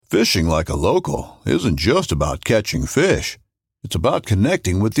Fishing like a local isn't just about catching fish. It's about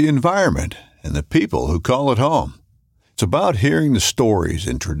connecting with the environment and the people who call it home. It's about hearing the stories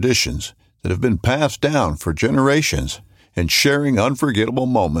and traditions that have been passed down for generations and sharing unforgettable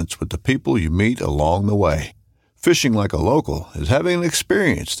moments with the people you meet along the way. Fishing like a local is having an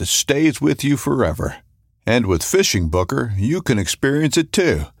experience that stays with you forever. And with Fishing Booker, you can experience it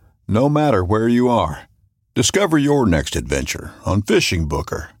too, no matter where you are. Discover your next adventure on Fishing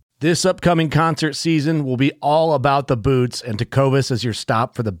Booker. This upcoming concert season will be all about the boots, and Tecovas is your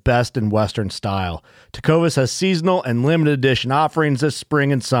stop for the best in Western style. Tecovas has seasonal and limited edition offerings this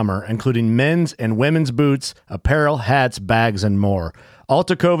spring and summer, including men's and women's boots, apparel, hats, bags, and more. All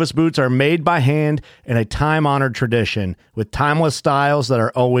Tecovas boots are made by hand in a time-honored tradition with timeless styles that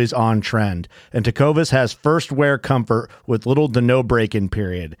are always on trend. And Tecovas has first wear comfort with little to no break-in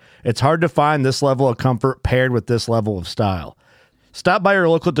period. It's hard to find this level of comfort paired with this level of style. Stop by your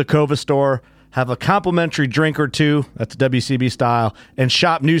local Tecovas store, have a complimentary drink or two, that's WCB style, and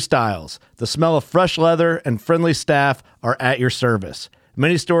shop new styles. The smell of fresh leather and friendly staff are at your service.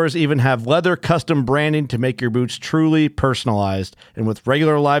 Many stores even have leather custom branding to make your boots truly personalized. And with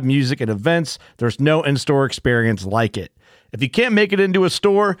regular live music and events, there's no in-store experience like it. If you can't make it into a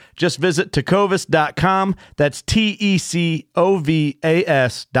store, just visit tecovas.com. That's TECOVAS.com.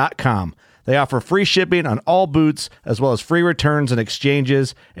 They offer free shipping on all boots, as well as free returns and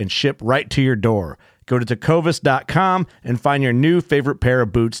exchanges, and ship right to your door. Go to tecovas.com and find your new favorite pair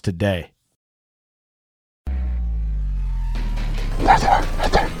of boots today. Right there.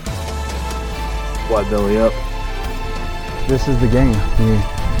 Why belly up? This is the game.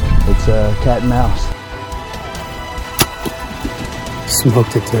 It's cat and mouse.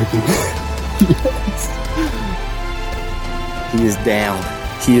 Smoked a turkey. Yes. He is down.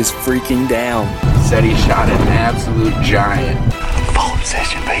 He is freaking down. Said he shot an absolute giant. Fall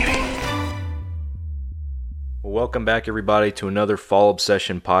Obsession, baby. Well, welcome back, everybody, to another Fall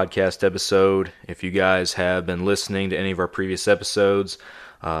Obsession podcast episode. If you guys have been listening to any of our previous episodes,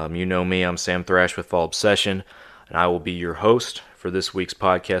 you know me. I'm Sam Thrash with Fall Obsession, and I will be your host for this week's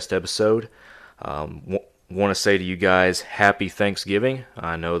podcast episode. Want to say to you guys, happy Thanksgiving.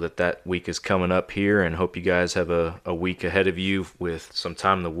 I know that week is coming up here, and hope you guys have a week ahead of you with some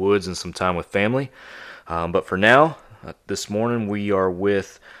time in the woods and some time with family. But for now, this morning we are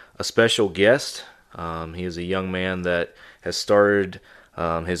with a special guest. He is a young man that has started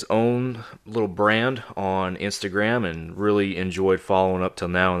his own little brand on Instagram and really enjoyed following up till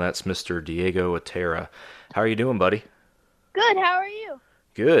now, and that's Mr. Diego Otero. How are you doing, buddy? Good, how are you?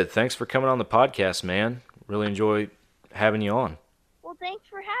 Good. Thanks for coming on the podcast, man. Really enjoy having you on. Well, thanks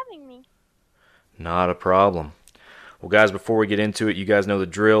for having me. Not a problem. Well, guys, before we get into it, you guys know the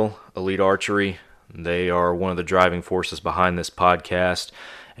drill. Elite Archery, they are one of the driving forces behind this podcast,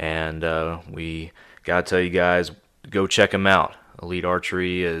 and we got to tell you guys, go check them out. Elite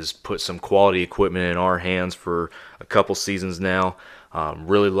Archery has put some quality equipment in our hands for a couple seasons now.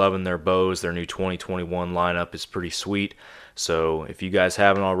 Really loving their bows. Their new 2021 lineup is pretty sweet. So if you guys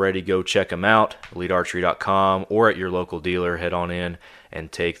haven't already, go check them out, elitearchery.com, or at your local dealer. Head on in and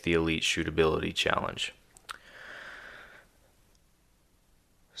take the Elite Shootability Challenge.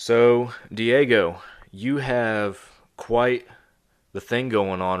 So, Diego, you have quite the thing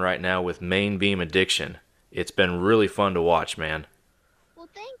going on right now with main beam addiction. It's been really fun to watch, man. Well,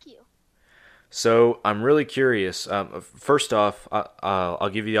 thank you. So I'm really curious. First off, I'll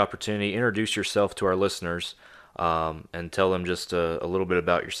give you the opportunity to introduce yourself to our listeners and tell them just a little bit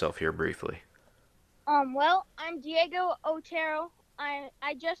about yourself here briefly. Well, I'm Diego Otero.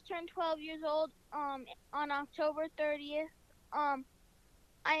 I just turned 12 years old on October 30th. I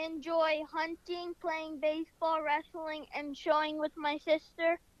enjoy hunting, playing baseball, wrestling, and showing with my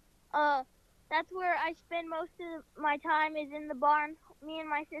sister. That's where I spend most of my time is in the barn. Me and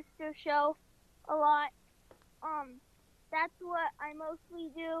my sister show a lot. That's what I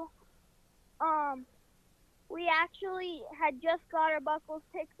mostly do. We actually had just got our buckles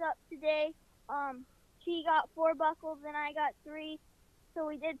picked up today. She got 4 buckles and I got 3, so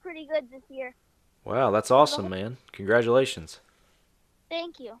we did pretty good this year. Wow, that's awesome, man. Congratulations.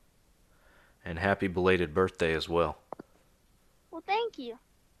 Thank you. And happy belated birthday as well. Well, thank you.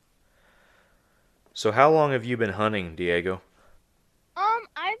 So how long have you been hunting, Diego?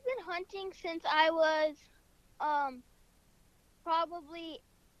 I've been hunting since I was probably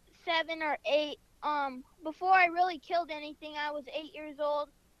 7 or 8. Before I really killed anything, I was 8 years old.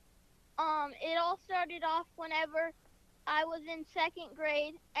 It all started off whenever I was in 2nd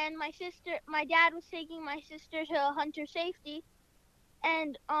grade, and my dad was taking my sister to hunter safety,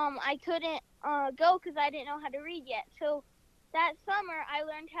 and I couldn't go because I didn't know how to read yet. So that summer I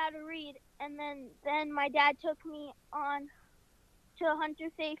learned how to read, and then my dad took me on to hunter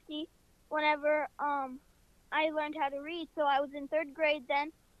safety whenever I learned how to read. So I was in 3rd grade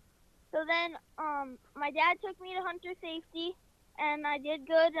then. So then my dad took me to hunter safety, and I did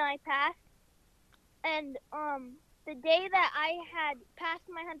good, and I passed. And the day that I had passed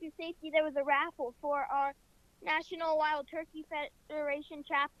my hunter safety, there was a raffle for our National Wild Turkey Federation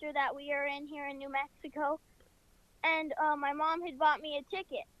chapter that we are in here in New Mexico. And my mom had bought me a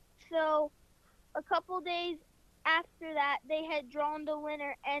ticket. So a couple days after that, they had drawn the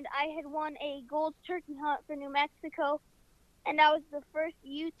winner, and I had won a gold turkey hunt for New Mexico. And I was the first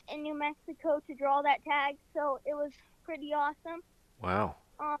youth in New Mexico to draw that tag, so it was pretty awesome. Wow.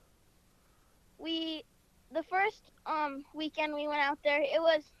 The first weekend we went out there, it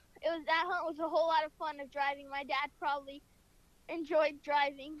was that hunt was a whole lot of fun of driving. My dad probably enjoyed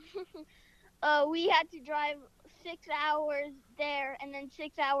driving. We had to drive 6 hours there and then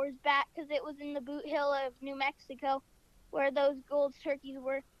 6 hours back because it was in the Boot Hill of New Mexico where those gold turkeys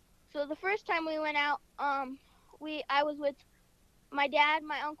were. So the first time we went out, I was with my dad,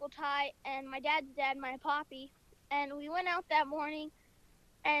 my Uncle Ty, and my dad's dad, my Poppy, and we went out that morning,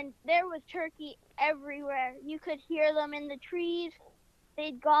 and there was turkey everywhere. You could hear them in the trees.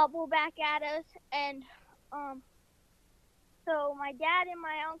 They'd gobble back at us, and so my dad and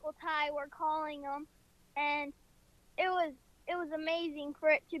my Uncle Ty were calling them, and it was amazing for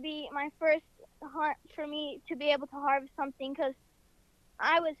it to be my first hunt for me to be able to harvest something because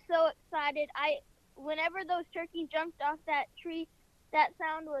I was so excited. Whenever those turkeys jumped off that tree, that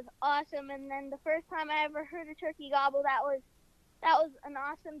sound was awesome. And then the first time I ever heard a turkey gobble, that was an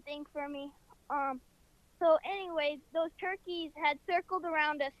awesome thing for me. So anyways, those turkeys had circled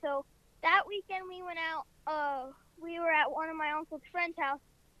around us. So that weekend we went out, we were at one of my uncle's friend's house,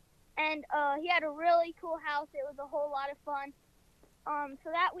 and he had a really cool house. It was a whole lot of fun.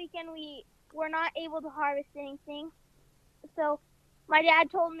 So that weekend we were not able to harvest anything. So my dad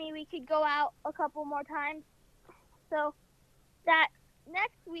told me we could go out a couple more times. So that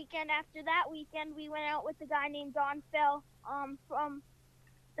next weekend, after that weekend, we went out with a guy named Don Fell from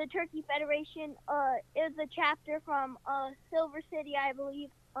the Turkey Federation. It was a chapter from Silver City, I believe.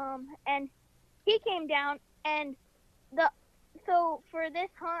 And he came down, and so for this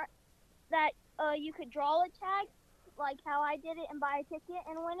hunt that you could draw a tag, like how I did it, and buy a ticket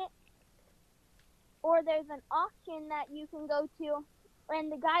and win it. Or there's an auction that you can go to,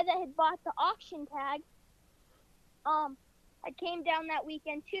 and the guy that had bought the auction tag, I came down that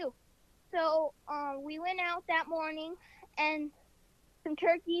weekend too. So we went out that morning, and some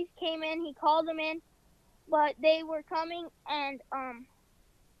turkeys came in. He called them in, but they were coming, and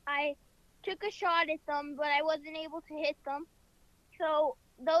I took a shot at them, but I wasn't able to hit them. So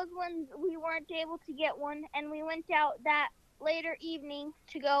those ones, we weren't able to get one, and we went out that later evening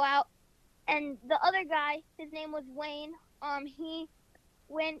to go out. And the other guy, his name was Wayne, he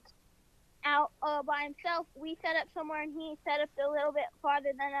went out by himself. We set up somewhere, and he set up a little bit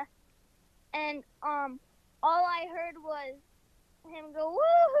farther than us. And all I heard was him go,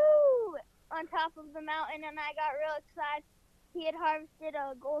 woohoo, on top of the mountain, and I got real excited. He had harvested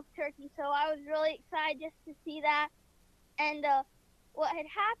a gold turkey, so I was really excited just to see that. And what had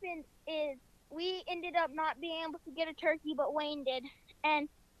happened is we ended up not being able to get a turkey, but Wayne did. And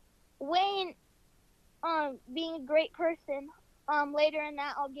Wayne, being a great person, later in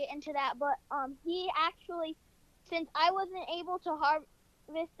that I'll get into that, but he actually, since I wasn't able to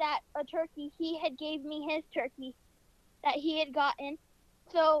harvest a turkey, he had gave me his turkey that he had gotten.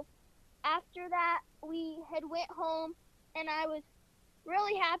 So after that, we had went home, and I was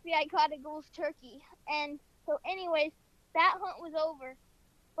really happy I caught a gold turkey. And so anyways, that hunt was over.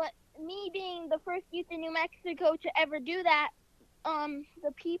 But me being the first youth in New Mexico to ever do that,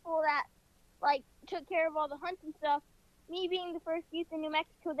 the people that like took care of all the hunting stuff, me being the first youth in New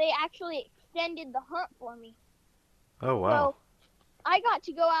Mexico, they actually extended the hunt for me. Oh, wow. So I got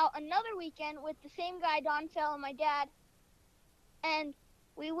to go out another weekend with the same guy, Don Fell, and my dad, and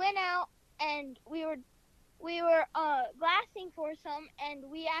we went out, and we were glassing for some, and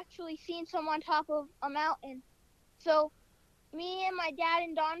we actually seen some on top of a mountain. So me and my dad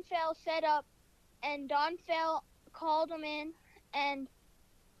and Don Fell set up, and Don Fell called them in, and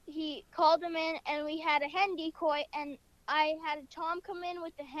he called them in, and we had a hen decoy, and I had a Tom come in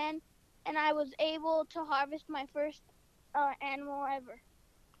with the hen, and I was able to harvest my first animal ever.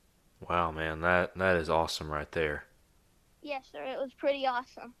 Wow, man, that is awesome right there. Yes, sir, it was pretty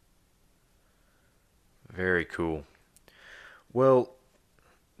awesome. Very cool. Well,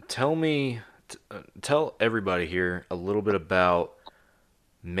 tell everybody here a little bit about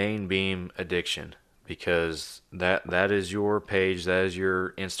main beam addiction. because that is your page, that is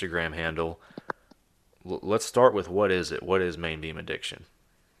your Instagram handle. Let's start with, what is it? What is Main Beam Addiction?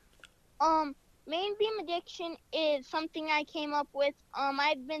 Main Beam Addiction is something I came up with.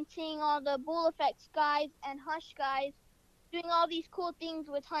 I've been seeing all the Bull Effects guys and Hush guys doing all these cool things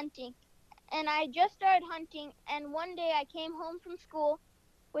with hunting. And I just started hunting, and one day I came home from school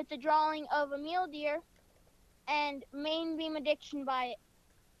with the drawing of a mule deer and Main Beam Addiction by it.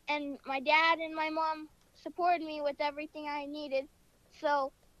 And my dad and my mom supported me with everything I needed.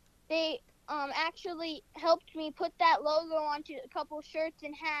 So they actually helped me put that logo onto a couple shirts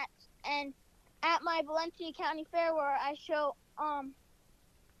and hats. And at my Valencia County Fair, where I show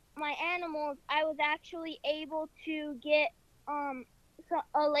my animals, I was actually able to get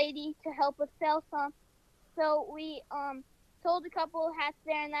a lady to help us sell some. So we sold a couple of hats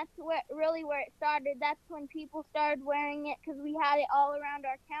there, and that's where it started. That's when people started wearing it, because we had it all around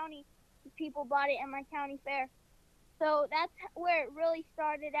our county. People bought it at my county fair. So that's where it really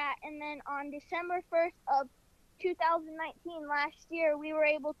started at. And then on December 1st of 2019, last year, we were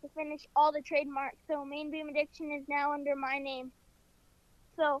able to finish all the trademarks. So Main Beam Addiction is now under my name.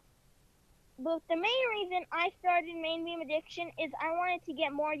 So but the main reason I started Main Beam Addiction is I wanted to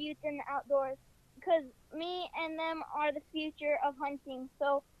get more youth in the outdoors, because me and them are the future of hunting.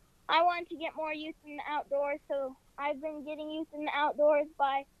 So I wanted to get more youth in the outdoors. So I've been getting youth in the outdoors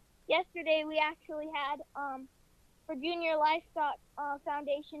by, yesterday we actually had, for Junior Livestock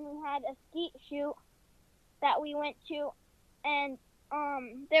Foundation, we had a skeet shoot that we went to, and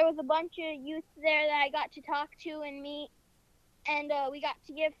there was a bunch of youth there that I got to talk to and meet, and we got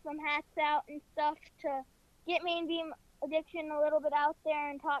to give some hats out and stuff to get Main Beam Addiction a little bit out there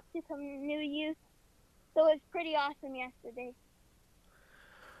and talk to some new youth. So it was pretty awesome yesterday.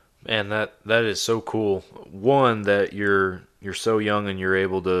 Man, that is so cool. One, that you're so young and you're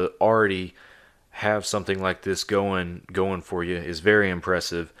able to already have something like this going for you is very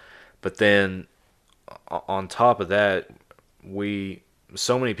impressive. But then on top of that,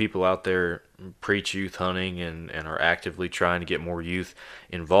 so many people out there preach youth hunting and are actively trying to get more youth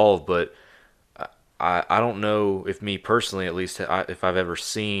involved, but I don't know if, me personally at least, if I've ever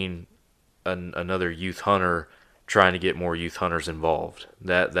seen another youth hunter trying to get more youth hunters involved.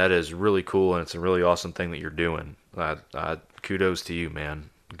 That is really cool, and it's a really awesome thing that you're doing. Kudos to you, man.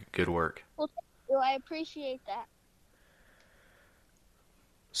 Good work. Well, thank you. I appreciate that.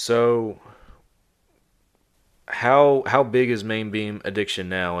 So how big is Main Beam Addiction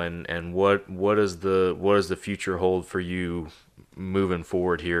now, and what does the future hold for you moving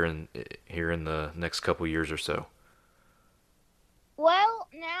forward here in the next couple years or so? Well,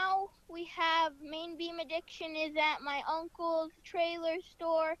 now we have Main Beam Addiction is at my uncle's trailer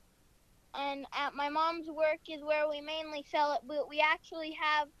store, and at my mom's work is where we mainly sell it, but we actually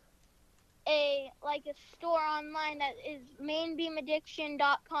have a store online that is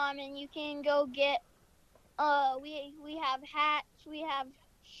mainbeamaddiction.com, and you can go get we have hats, we have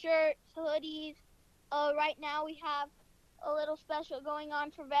shirts, hoodies. Right now we have a little special going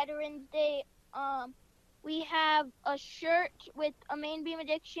on for Veterans Day. We have a shirt with a Main Beam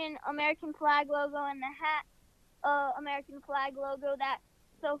Addiction American flag logo, and the hat American flag logo.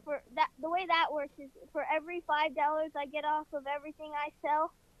 So for that, the way that works is for every $5 I get off of everything I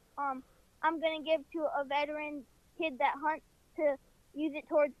sell, I'm gonna give to a veteran kid that hunts to use it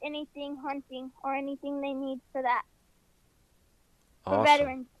towards anything hunting or anything they need for that. Awesome. For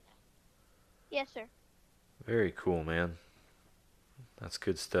veterans. Yes, sir. Very cool, man. That's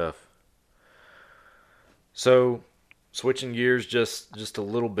good stuff. So, switching gears just a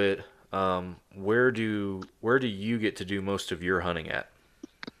little bit, where do you get to do most of your hunting at?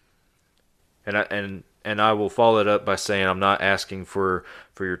 And I will follow it up by saying I'm not asking for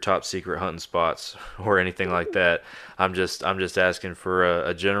your top secret hunting spots or anything like that. I'm just asking for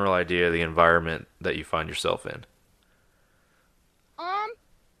a general idea of the environment that you find yourself in.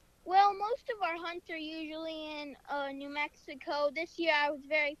 Well, most of our hunts are usually in New Mexico. This year I was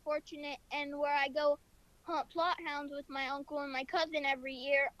very fortunate, and where I go hunt plot hounds with my uncle and my cousin every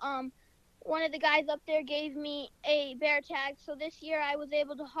year, one of the guys up there gave me a bear tag, so this year I was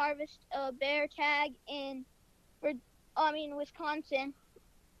able to harvest a bear tag in Wisconsin.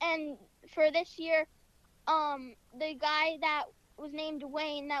 And for this year, the guy that was named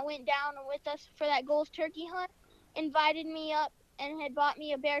Wayne that went down with us for that Goals turkey hunt invited me up and had bought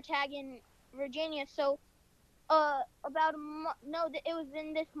me a bear tag in Virginia. So it was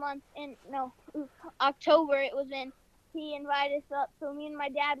in this month, October it was in. He invited us up, so me and my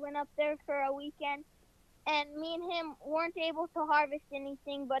dad went up there for a weekend, and me and him weren't able to harvest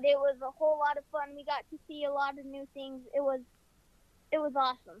anything, but it was a whole lot of fun. We got to see a lot of new things. It was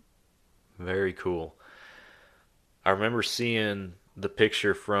awesome. Very cool. I remember seeing the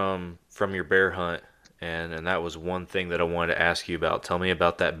picture from your bear hunt, and that was one thing that I wanted to ask you about. Tell me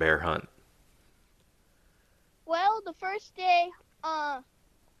about that bear hunt. Well, the first day,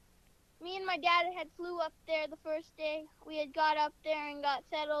 me and my dad had flew up there the first day. We had got up there and got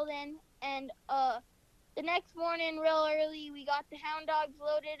settled in, and the next morning, real early, we got the hound dogs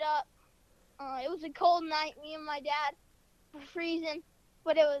loaded up. It was a cold night. Me and my dad were freezing,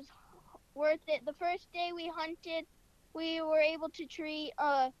 but it was worth it. The first day we hunted, we were able to treat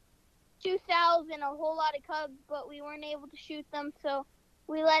 2,000, a whole lot of cubs, but we weren't able to shoot them, so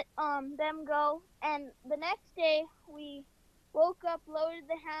we let them go. And the next day, we woke up, loaded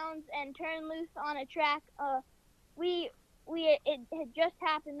the hounds, and turned loose on a track. It had just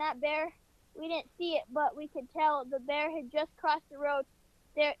happened. That bear, we didn't see it, but we could tell the bear had just crossed the road.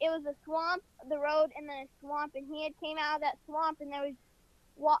 It was a swamp, the road, and then a swamp, and he had came out of that swamp, and there was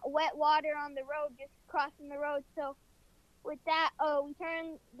wet water on the road, just crossing the road. So with that, we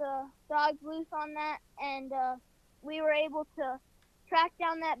turned the dogs loose on that, and we were able to track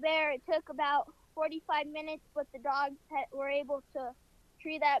down that bear. It took about 45 minutes, but the dogs were able to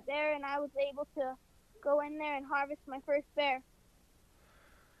tree that bear, and I was able to go in there and harvest my first bear.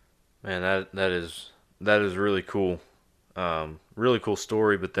 Man, that is really cool. Really cool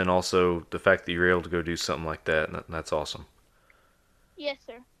story, but then also the fact that you were able to go do something like that's awesome. Yes,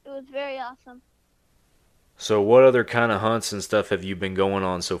 sir. It was very awesome. So what other kind of hunts and stuff have you been going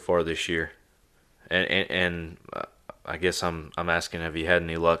on so far this year? And I guess I'm asking, have you had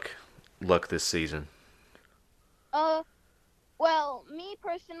any luck this season? Well, me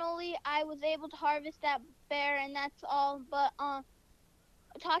personally, I was able to harvest that bear, and that's all. But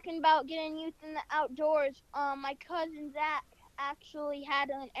talking about getting youth in the outdoors, my cousin Zach actually had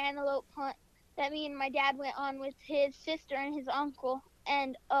an antelope hunt that me and my dad went on with his sister and his uncle,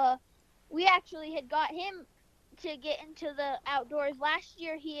 and we actually had got him to get into the outdoors. Last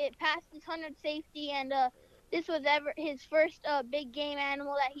year he had passed his 100 safety, and this was his first big game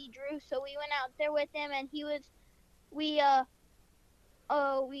animal that he drew, so we went out there with him, and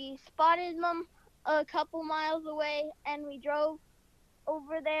we spotted him a couple miles away, and we drove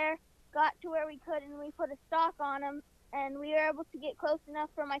over there, got to where we could, and we put a stalk on him, and we were able to get close enough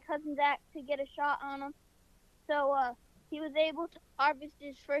for my cousin Zach to get a shot on him. So he was able to harvest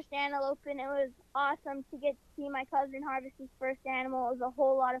his first antelope, and it was awesome to get to see my cousin harvest his first animal. It was a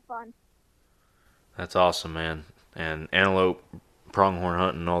whole lot of fun. That's awesome, man. And antelope, pronghorn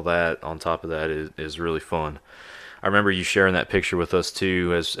hunting, and all that on top of that is really fun. I remember you sharing that picture with us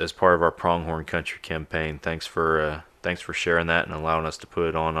too as part of our Pronghorn Country campaign. Thanks for sharing that and allowing us to put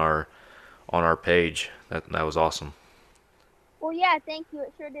it on our page. That was awesome. Well, yeah, thank you.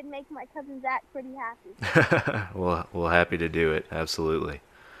 It sure did make my cousin Zach pretty happy. Well, happy to do it. Absolutely.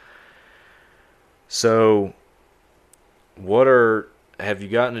 So, have you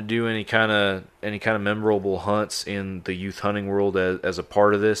gotten to do any kind of memorable hunts in the youth hunting world as a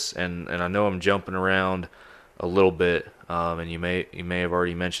part of this? And I know I'm jumping around a little bit, and you may have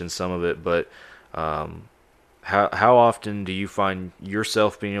already mentioned some of it, but how often do you find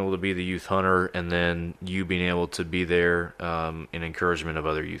yourself being able to be the youth hunter, and then you being able to be there in encouragement of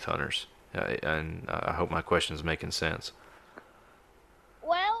other youth hunters? And I hope my question is making sense.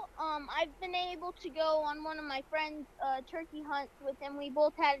 Well, I've been able to go on one of my friend's turkey hunts with him. We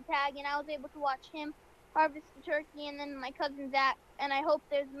both had a tag, and I was able to watch him harvest the turkey, and then my cousin Zach, and I hope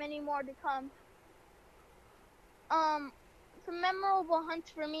there's many more to come. Some memorable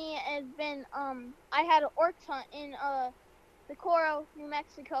hunts for me has been, I had an oryx hunt in Socorro, New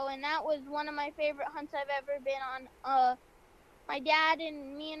Mexico, and that was one of my favorite hunts I've ever been on. My dad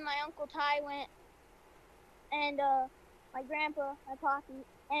and me and my Uncle Ty went, and my grandpa, my posse,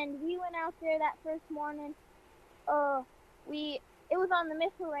 and we went out there that first morning. It was on the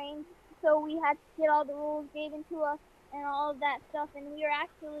Missile Range, so we had to get all the rules given to us and all of that stuff, and we were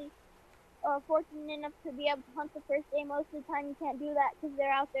actually fortunate enough to be able to hunt the first day. Most of the time you can't do that because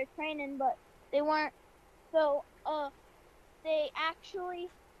they're out there training, but they weren't. So we actually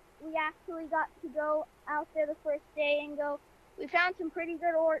got to go out there the first day and go. We found some pretty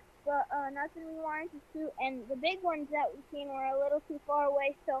good orcs, but nothing we wanted to shoot, and the big ones that we seen were a little too far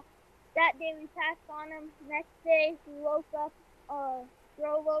away, so that day we passed on them. Next day we woke up,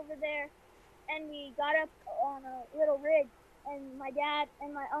 drove over there, and we got up on a little ridge, and my dad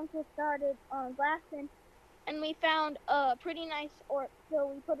and my uncle started glassing, and we found a pretty nice orc, so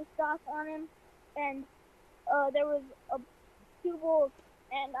we put a stalk on him, and there was two bulls,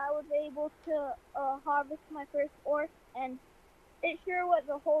 and I was able to harvest my first orc, and it sure was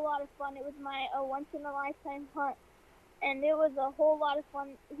a whole lot of fun. It was my once-in-a-lifetime hunt, and it was a whole lot of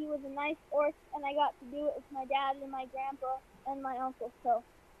fun. He was a nice orc, and I got to do it with my dad and my grandpa and my uncle. So,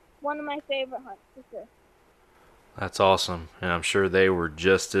 one of my favorite hunts for sure. That's awesome, and I'm sure they were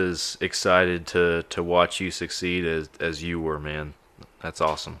just as excited to watch you succeed as you were, man. That's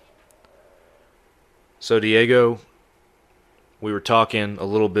awesome. So, Diego, we were talking a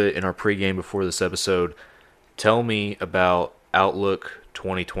little bit in our pregame before this episode. Tell me about Outlook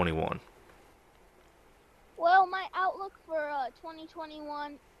 2021. Well, my outlook for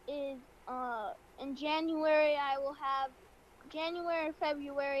 2021 is in January or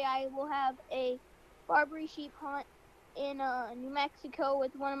February I will have a Barbary sheep hunt in New Mexico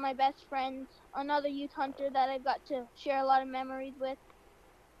with one of my best friends, another youth hunter that I've got to share a lot of memories with.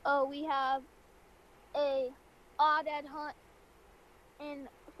 We have a Aoudad hunt in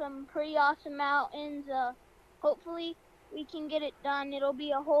some pretty awesome mountains. Hopefully we can get it done. It'll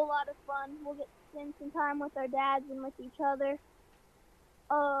be a whole lot of fun. We'll get to spend some time with our dads and with each other.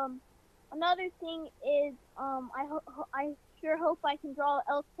 Another thing is I sure hope I can draw an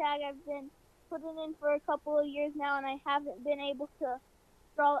elk tag. I've been putting in for a couple of years now, and I haven't been able to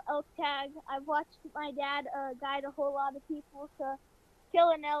draw an elk tag. I've watched my dad guide a whole lot of people to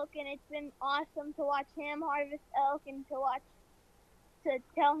kill an elk, and it's been awesome to watch him harvest elk and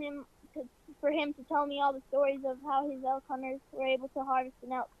for him to tell me all the stories of how his elk hunters were able to harvest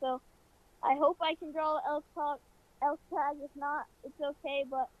an elk. So I hope I can draw an elk tag. If not, it's okay,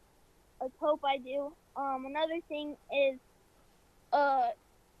 but let's hope I do. Another thing is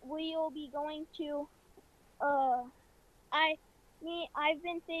we will be going to I've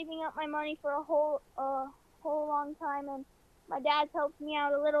been saving up my money for a whole long time, and my dad's helped me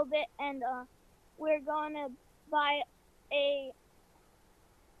out a little bit, and we're going to buy a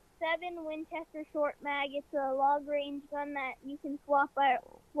 7 Winchester short mag. It's a long range gun that you can swap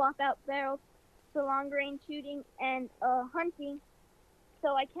out barrels for long range shooting and hunting.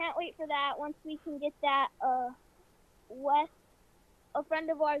 So I can't wait for that. Once we can get that, Wes, a friend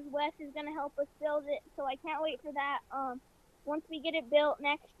of ours, Wes, is going to help us build it. So I can't wait for that. Once we get it built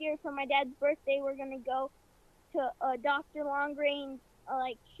next year for my dad's birthday, we're going to go to a Dr. Long Range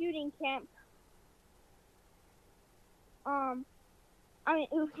shooting camp.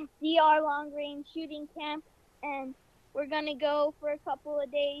 DR Long Range shooting camp, and we're going to go for a couple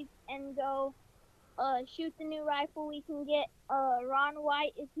of days and go shoot the new rifle we can get. Ron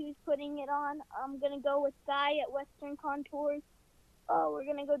White is who's putting it on. I'm going to go with Guy at Western Contours. We're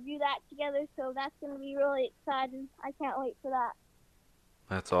going to go do that together, so that's going to be really exciting. I can't wait for that.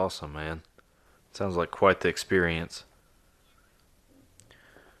 That's awesome, man. Sounds like quite the experience.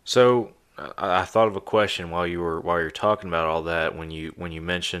 So, I thought of a question while you were talking about all that when you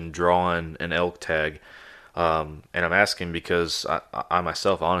mentioned drawing an elk tag, and I'm asking because I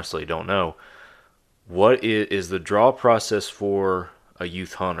myself honestly don't know. What is the draw process for a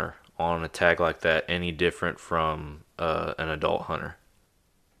youth hunter on a tag like that any different from an adult hunter?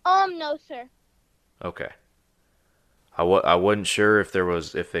 No, sir. Okay. I wasn't sure if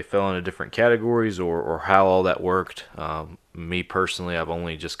they fell into different categories or how all that worked. Me personally, I've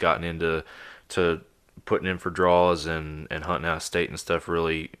only just gotten into putting in for draws and hunting out of state and stuff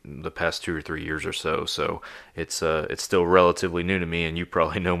really the past 2 or 3 years or so. So it's still relatively new to me, and you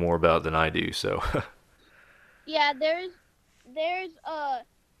probably know more about it than I do. So yeah, there's a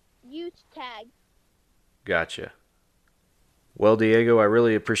youth tag. Gotcha. Well, Diego, I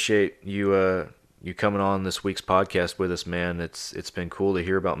really appreciate you coming on this week's podcast with us, man. It's been cool to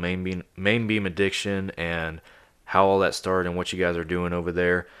hear about Main Beam Addiction and how all that started and what you guys are doing over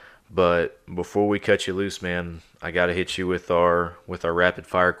there. But before we cut you loose, man, I got to hit you with our rapid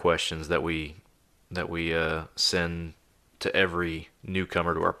fire questions that we send to every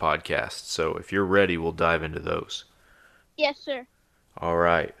newcomer to our podcast. So if you're ready, we'll dive into those. Yes, sir. All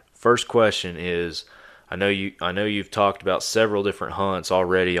right. First question is, I know you've talked about several different hunts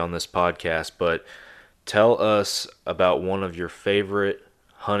already on this podcast, but tell us about one of your favorite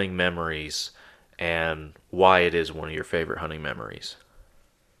hunting memories and why it is one of your favorite hunting memories.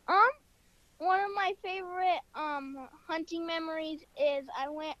 One of my favorite hunting memories is I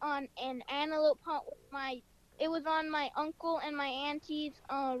went on an antelope hunt with it was on my uncle and my auntie's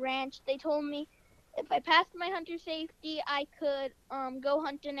ranch. They told me if I passed my hunter safety, I could go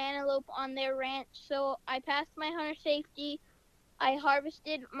hunt an antelope on their ranch. So I passed my hunter safety. I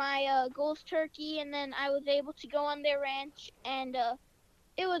harvested my Gulls turkey, and then I was able to go on their ranch, and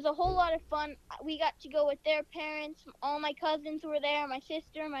it was a whole lot of fun. We got to go with their parents. All my cousins were there. My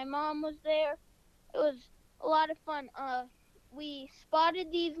sister, my mom was there. It was a lot of fun. We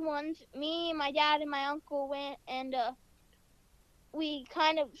spotted these ones. Me, my dad, and my uncle went, and we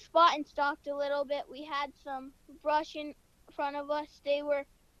kind of spot and stalked a little bit. We had some brush in front of us. They were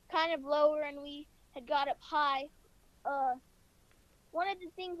kind of lower, and we had got up high. One of the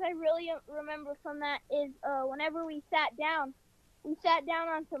things I really remember from that is whenever we sat down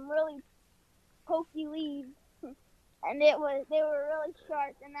on some really pokey leaves, and they were really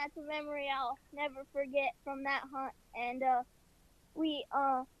sharp, and that's a memory I'll never forget from that hunt. And we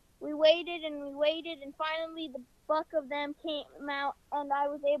waited and we waited, and finally the buck of them came out, and I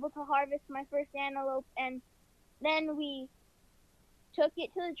was able to harvest my first antelope. And then we took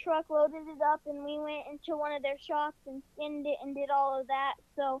it to the truck, loaded it up, and we went into one of their shops and skinned it and did all of that.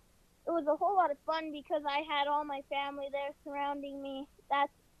 So it was a whole lot of fun because I had all my family there surrounding me.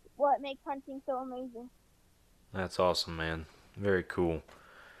 That's what makes hunting so amazing. That's awesome, man. Very cool.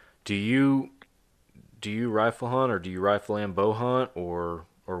 Do you rifle hunt, or do you rifle and bow hunt, or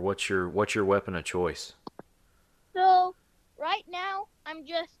what's your weapon of choice? So right now I'm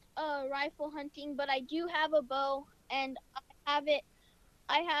just rifle hunting, but I do have a bow, and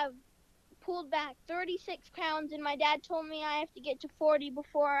I have pulled back 36 pounds, and my dad told me I have to get to 40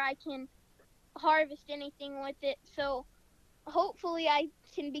 before I can harvest anything with it. So hopefully I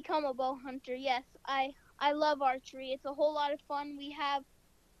can become a bow hunter. Yes, I love archery. It's a whole lot of fun. We have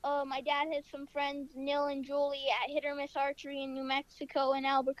my dad has some friends, Neil and Julie, at Hit or Miss Archery in New Mexico and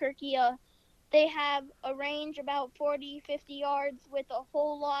Albuquerque. They have a range about 40, 50 yards with a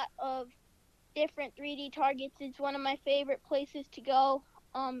whole lot of different 3D targets. It's one of my favorite places to go.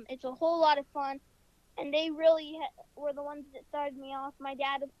 It's a whole lot of fun, and they really were the ones that started me off. My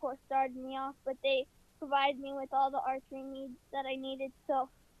dad, of course, started me off, but they provide me with all the archery needs that I needed. So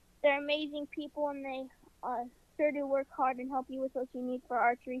they're amazing people, and they sure do work hard and help you with what you need for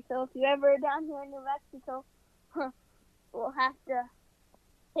archery. So if you ever are down here in New Mexico, we'll have to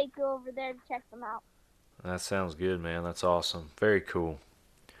take you over there to check them out. That sounds good, man. That's awesome. Very cool.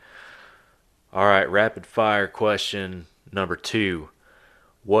 All right, rapid fire question number 2.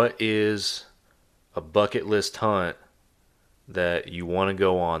 What is a bucket list hunt that you want to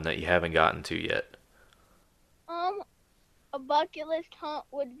go on that you haven't gotten to yet? A bucket list hunt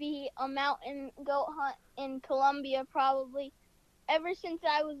would be a mountain goat hunt in Colombia, probably. Ever since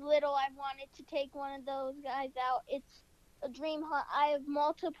I was little, I've wanted to take one of those guys out. It's a dream hunt. I have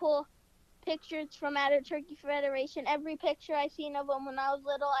multiple pictures from Adder Turkey Federation. Every picture I seen of them when I was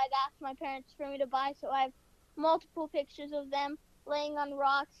little, I'd ask my parents for me to buy, so I have multiple pictures of them laying on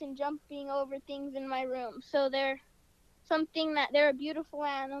rocks and jumping over things in my room. So they're a beautiful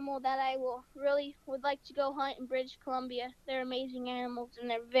animal that I would like to go hunt in British Columbia. They're amazing animals, and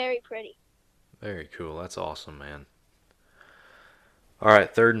they're very pretty. Very cool. That's awesome, man. All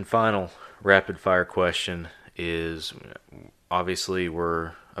right, third and final rapid fire question is, obviously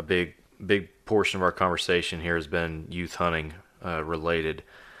we're a big portion of our conversation here has been youth hunting related.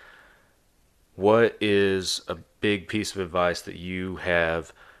 What is a big piece of advice that you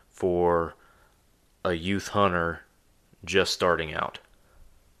have for a youth hunter just starting out?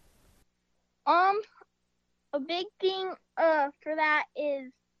 A big thing for that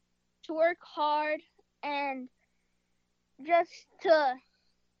is to work hard and just to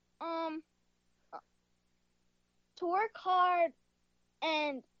work hard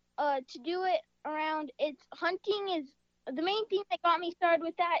and to do it around. It's hunting is the main thing that got me started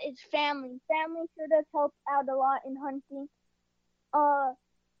with that is family. Family sure does help out a lot in hunting.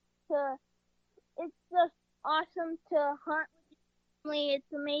 It's just awesome to hunt with your family.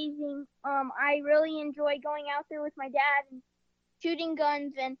 It's amazing. I really enjoy going out there with my dad and shooting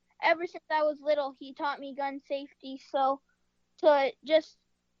guns, and ever since I was little, he taught me gun safety. So to just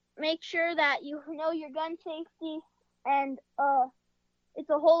make sure that you know your gun safety, and it's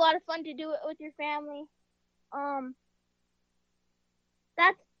a whole lot of fun to do it with your family.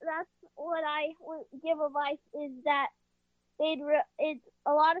 That's what I would give advice, is that it's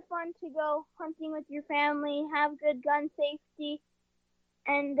a lot of fun to go hunting with your family, have good gun safety,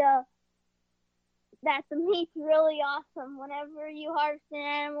 and that the meat's really awesome. Whenever you harvest an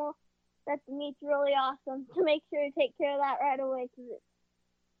animal, that the meat's really awesome. To make sure to take care of that right away, because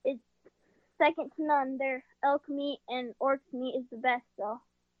it's second to none. Their elk meat and oryx meat is the best, so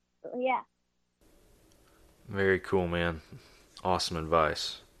yeah. Very cool, man. Awesome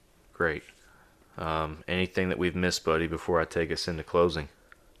advice. Great. Anything that we've missed, buddy, before I take us into closing?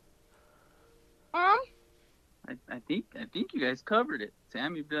 I think you guys covered it.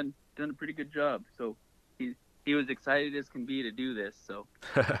 Sam, you've done a pretty good job. So he was excited as can be to do this. So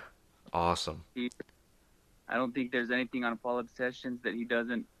awesome. I don't think there's anything on Fall Obsessions that he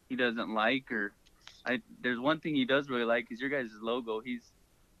doesn't like, or there's one thing he does really like is your guys' logo. He's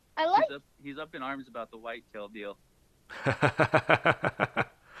up in arms about the whitetail deal.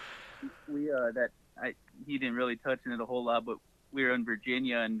 He didn't really touch on it a whole lot, but we were in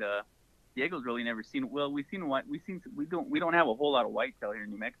Virginia, and Diego's really never seen it. Well, we don't have a whole lot of whitetail here in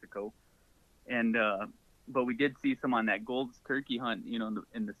New Mexico, and but we did see some on that Gold's turkey hunt,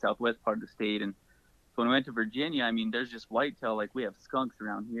 in the southwest part of the state. And so when we went to Virginia, I mean, there's just whitetail like we have skunks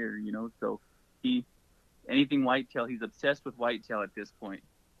around here, So anything whitetail, he's obsessed with whitetail at this point.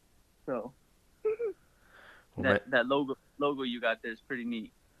 So that logo you got there is pretty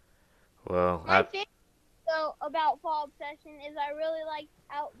neat. Well, my favorite though about Fall Obsession is I really liked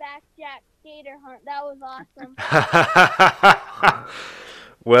Outback Jack's gator hunt. That was awesome.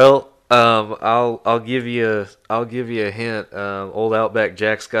 Well, I'll give you a hint. Old Outback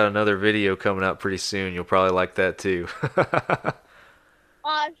Jack's got another video coming out pretty soon. You'll probably like that too.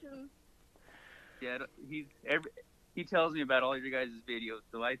 Awesome. Yeah, he tells me about all your guys' videos,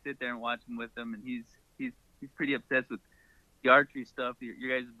 so I sit there and watch them with him, and he's pretty obsessed with the archery stuff.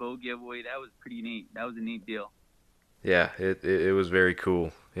 Your guys' bow giveaway, that was pretty neat. That was a neat deal. Yeah, it was very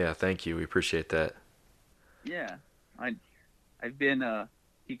cool. Yeah, thank you. We appreciate that. Yeah, I've been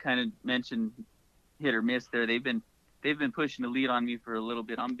he kind of mentioned hit or miss there. They've been pushing the lead on me for a little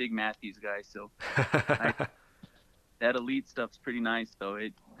bit. I'm a big Matthews guy, so that Elite stuff's pretty nice, though.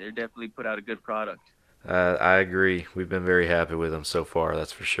 They're definitely put out a good product. I agree. We've been very happy with them so far,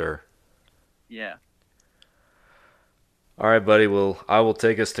 that's for sure. Yeah. All right, buddy. Well, I will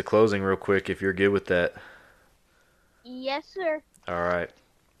take us to closing real quick if you're good with that. Yes, sir. All right.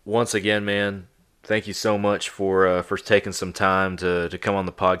 Once again, man, thank you so much for taking some time to come on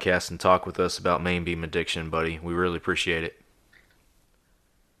the podcast and talk with us about Maine Beam Addiction, buddy. We really appreciate it.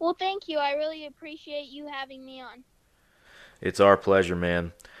 Well, thank you. I really appreciate you having me on. It's our pleasure,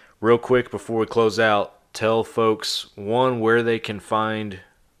 man. Real quick before we close out, tell folks, one, where they can find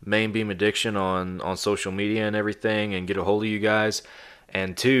Maine Beam Addiction on social media and everything and get a hold of you guys,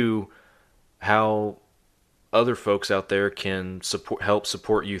 and two, how other folks out there can help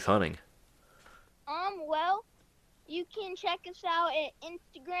support youth hunting. Well, you can check us out at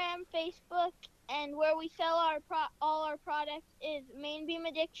Instagram, Facebook, and where we sell all our products is Maine Beam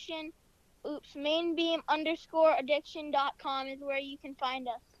Addiction. mainbeam_addiction.com is where you can find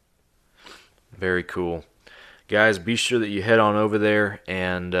us. Very cool. Guys, be sure that you head on over there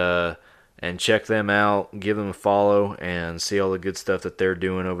and check them out, give them a follow, and see all the good stuff that they're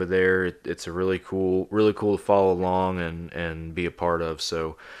doing over there. It's a really cool to follow along and be a part of.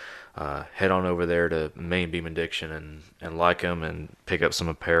 So head on over there to Maine Beam Addiction and like them and pick up some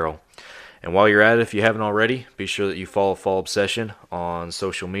apparel. And while you're at it, if you haven't already, be sure that you follow Fall Obsession on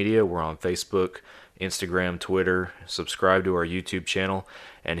social media. We're on Facebook, Instagram, Twitter. Subscribe to our YouTube channel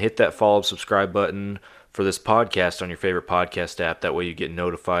and hit that follow subscribe button for this podcast on your favorite podcast app. That way you get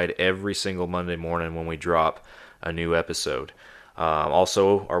notified every single Monday morning when we drop a new episode.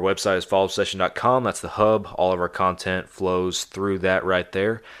 Also, our website is fallobsession.com. That's the hub. All of our content flows through that right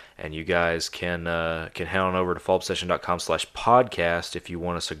there. And you guys can head on over to fallobsession.com/podcast if you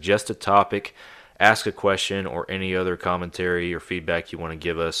want to suggest a topic, ask a question, or any other commentary or feedback you want to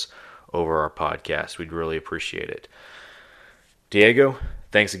give us over our podcast. We'd really appreciate it. Diego,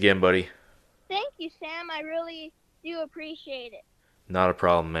 thanks again, buddy. Thank you, Sam. I really do appreciate it. Not a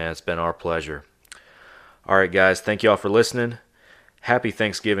problem, man. It's been our pleasure. All right, guys. Thank you all for listening. Happy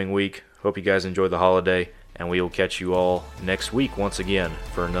Thanksgiving week. Hope you guys enjoyed the holiday. And we will catch you all next week once again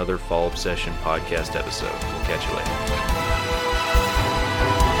for another Fall Obsession podcast episode. We'll catch you later.